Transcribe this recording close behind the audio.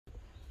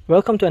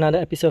Welcome to another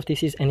episode of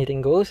This Is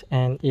Anything Goes,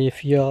 and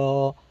if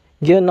your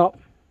gear knob,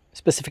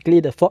 specifically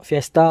the Ford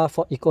Fiesta,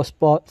 Ford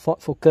EcoSport,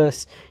 Ford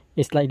Focus,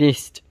 is like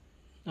this,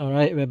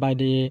 alright, whereby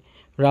the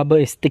rubber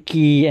is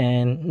sticky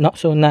and not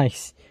so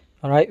nice,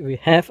 alright, we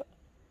have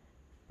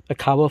a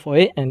cover for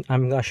it and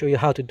I'm going to show you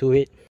how to do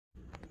it.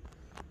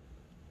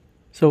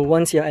 So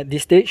once you're at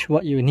this stage,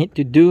 what you need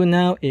to do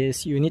now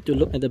is you need to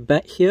look at the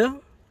back here.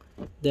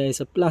 There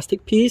is a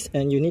plastic piece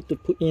and you need to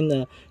put in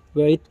a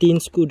very thin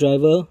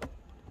screwdriver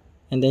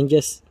and then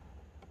just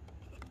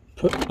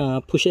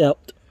push it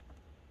out.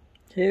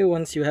 Okay,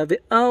 once you have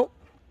it out,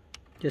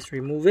 just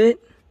remove it,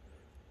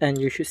 and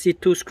you should see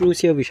two screws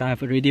here which I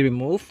have already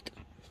removed,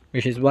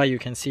 which is why you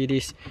can see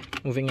this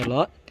moving a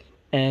lot.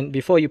 And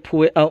before you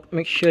pull it out,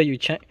 make sure you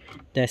check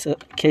there's a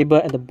cable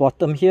at the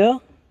bottom here.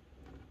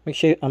 Make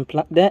sure you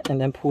unplug that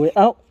and then pull it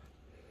out.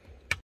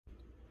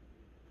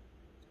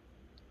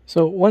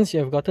 So once you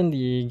have gotten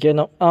the gear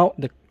knob out,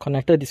 the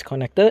connector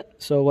disconnected,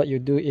 so what you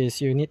do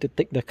is you need to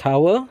take the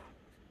cover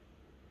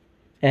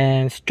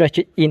and stretch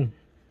it in.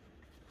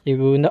 It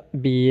will not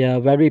be a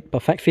very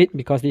perfect fit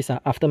because these are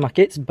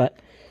aftermarkets, but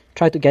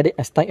try to get it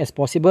as tight as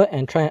possible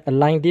and try and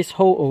align this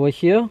hole over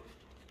here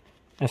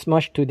as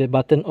much to the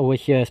button over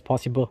here as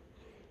possible.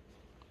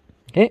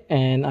 Okay,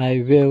 and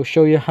I will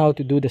show you how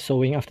to do the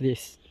sewing after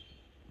this.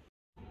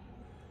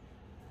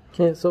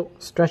 Okay, so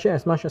stretch it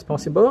as much as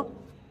possible.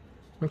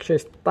 Make sure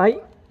it's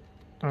tight.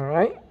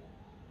 Alright.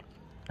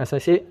 As I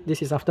said,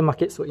 this is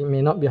aftermarket, so it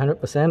may not be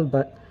 100%,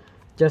 but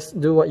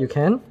just do what you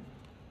can.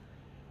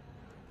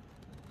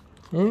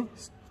 Okay,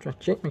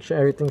 stretch it, make sure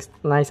everything's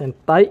nice and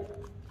tight.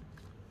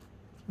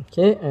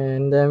 Okay,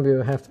 and then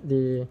we'll have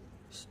the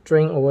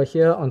string over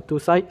here on two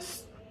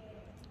sides,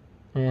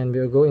 and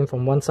we'll go in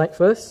from one side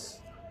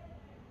first.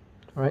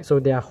 Alright, so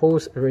there are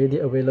holes already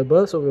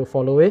available, so we'll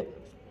follow it.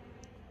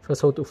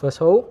 First hole to first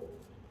hole.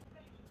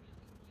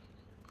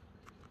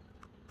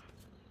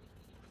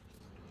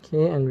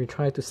 Okay, and we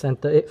try to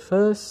center it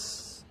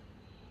first.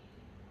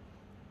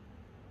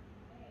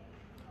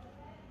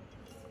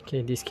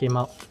 Okay, this came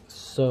out.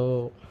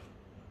 So,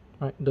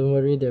 right, don't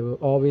worry, there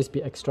will always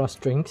be extra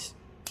strings.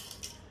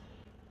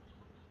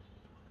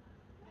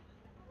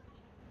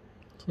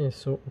 Okay,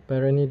 so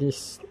apparently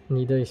this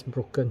needle is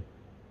broken.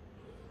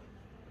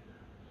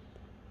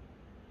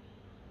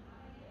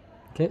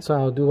 Okay, so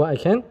I'll do what I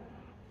can.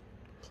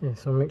 Okay,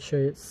 so make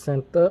sure it's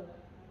centered.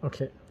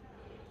 Okay,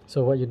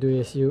 so what you do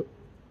is you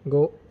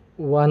go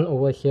one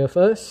over here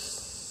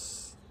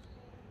first,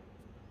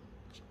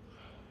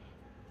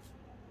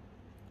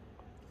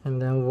 and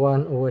then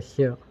one over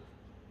here.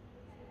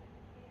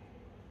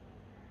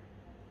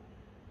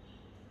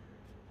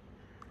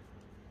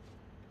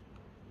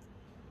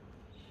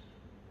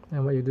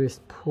 And what you do is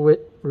pull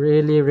it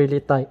really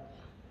tight.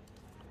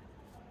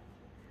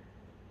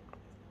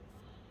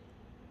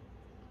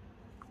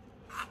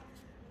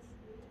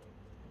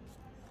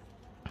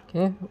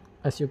 Okay,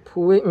 as you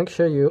pull it, make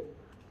sure you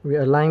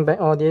realign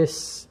back all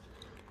this,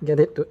 get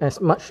it to as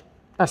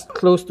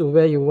close to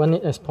where you want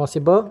it as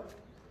possible.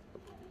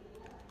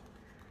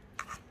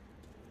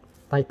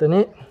 Tighten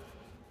it,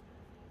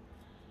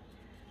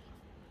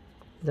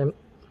 then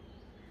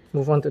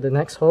move on to the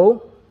next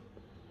hole.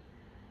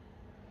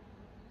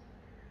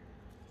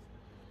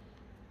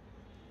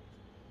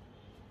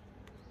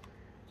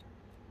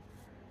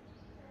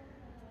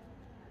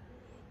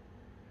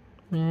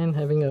 And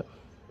having a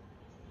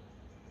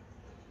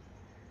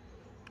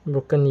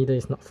broken needle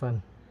is not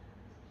fun.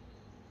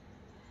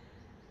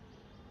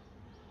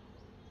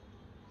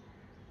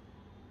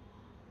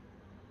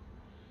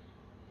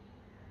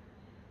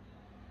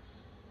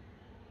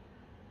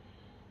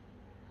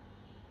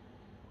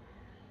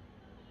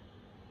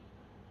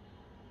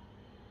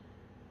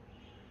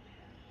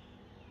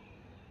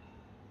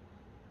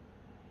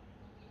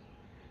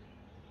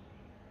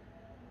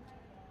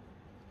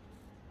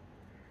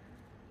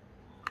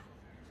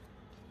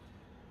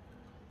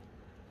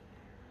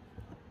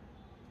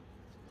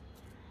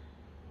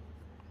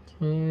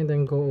 And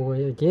then go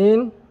away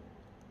again.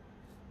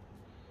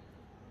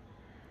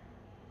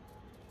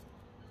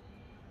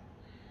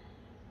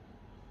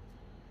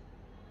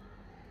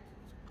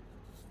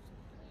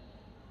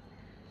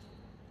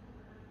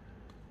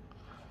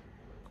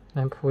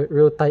 And pull it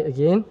real tight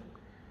again.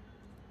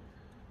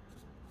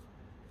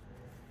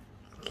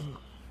 Okay.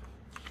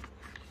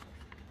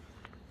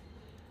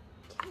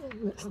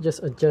 Let's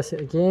just adjust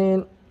it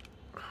again.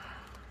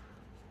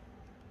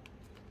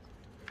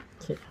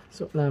 Okay,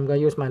 so now I'm going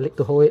to use my leg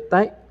to hold it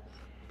tight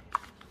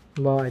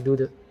while I do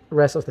the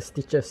rest of the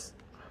stitches.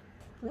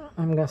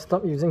 I'm going to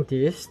stop using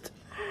this.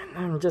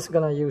 I'm just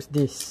going to use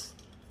this.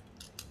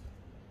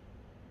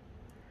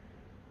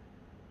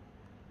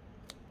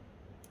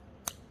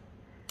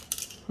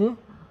 Okay.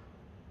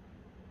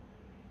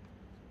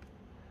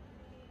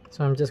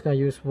 So I'm just going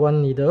to use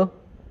one needle.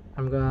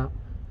 I'm going to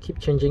keep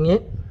changing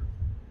it.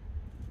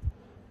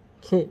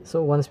 Okay,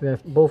 so once we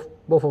have both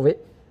of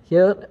it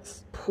here,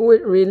 let's pull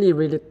it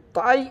really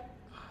tight.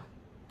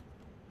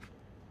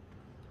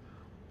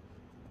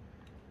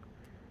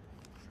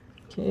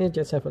 Okay,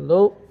 just have a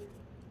look.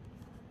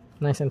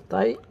 Nice and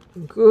tight.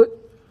 Good.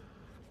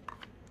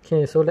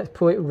 Okay, so let's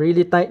pull it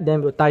really tight,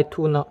 then we'll tie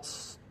 2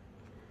 knots.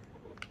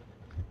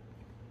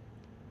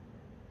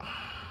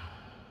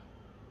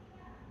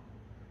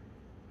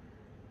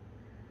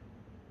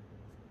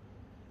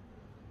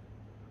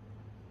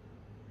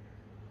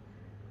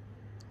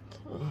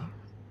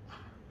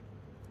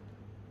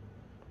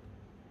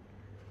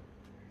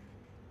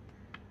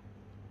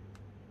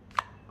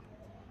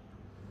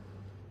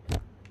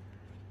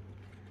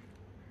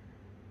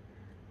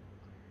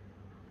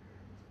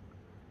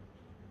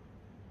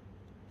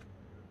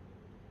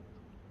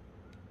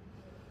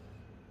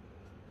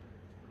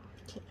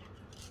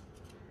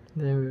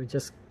 Then we'll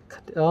just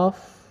cut it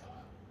off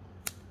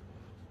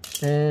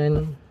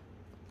and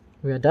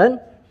we are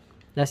done.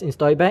 Let's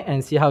install it back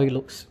and see how it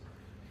looks.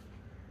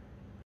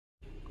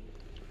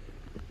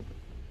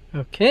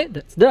 Okay,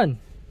 that's done.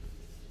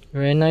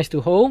 Very nice to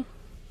hold.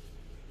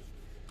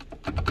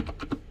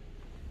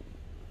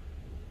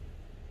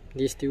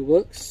 This still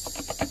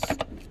works.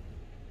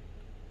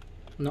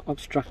 Not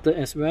obstructed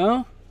as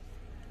well.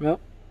 Well,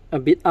 a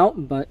bit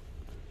out, but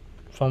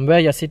from where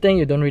you're sitting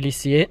you don't really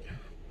see it.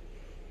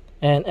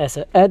 And as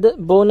an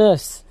added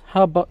bonus,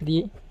 how about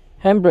the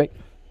handbrake?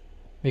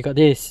 We got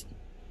this,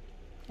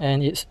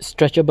 and it's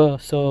stretchable,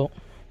 so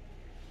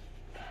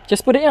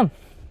just put it in,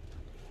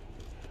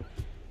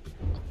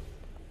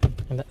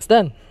 and that's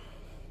done.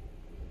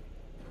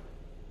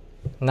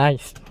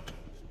 Nice.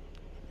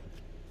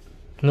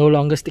 No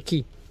longer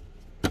sticky.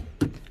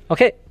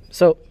 Okay,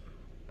 so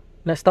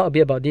let's talk a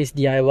bit about this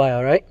DIY.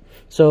 Alright,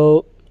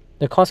 so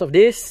the cost of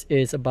this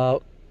is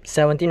about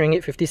 17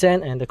 ringgit 50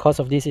 cent, and the cost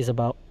of this is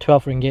about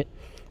 12 ringgit.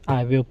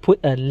 I will put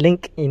a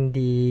link in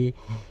the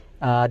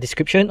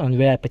description on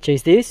where I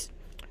purchased this.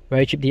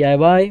 Very cheap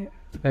DIY,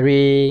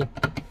 very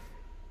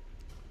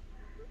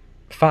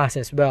fast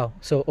as well.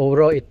 So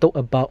overall it took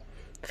about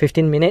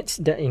 15 minutes.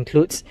 That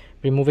includes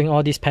removing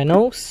all these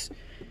panels,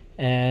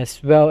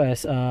 as well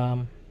as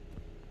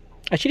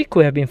actually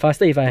could have been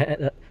faster if I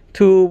had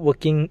 2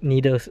 working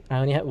needles. I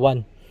only had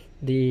 1.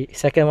 The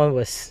second one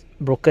was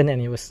broken and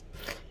it was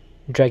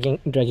dragging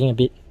a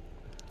bit.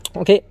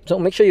 Okay, so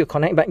make sure you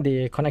connect back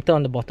the connector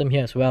on the bottom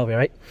here as well,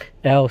 right?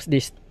 Else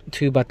these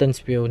 2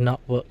 buttons will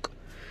not work.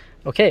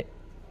 Okay,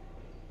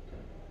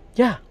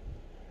 yeah,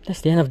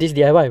 that's the end of this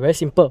DIY. Very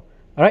simple.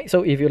 Alright,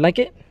 so if you like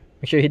it,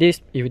 make sure you hit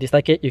this. If you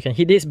dislike it, you can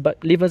hit this,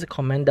 but leave us a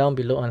comment down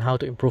below on how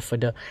to improve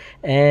further.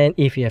 And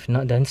if you have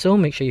not done so,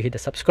 make sure you hit the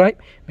subscribe,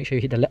 make sure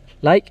you hit the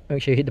like,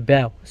 make sure you hit the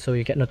bell so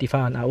you get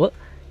notified on our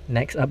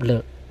next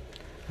upload.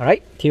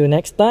 Alright, till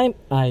next time,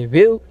 I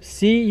will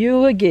see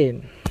you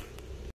again.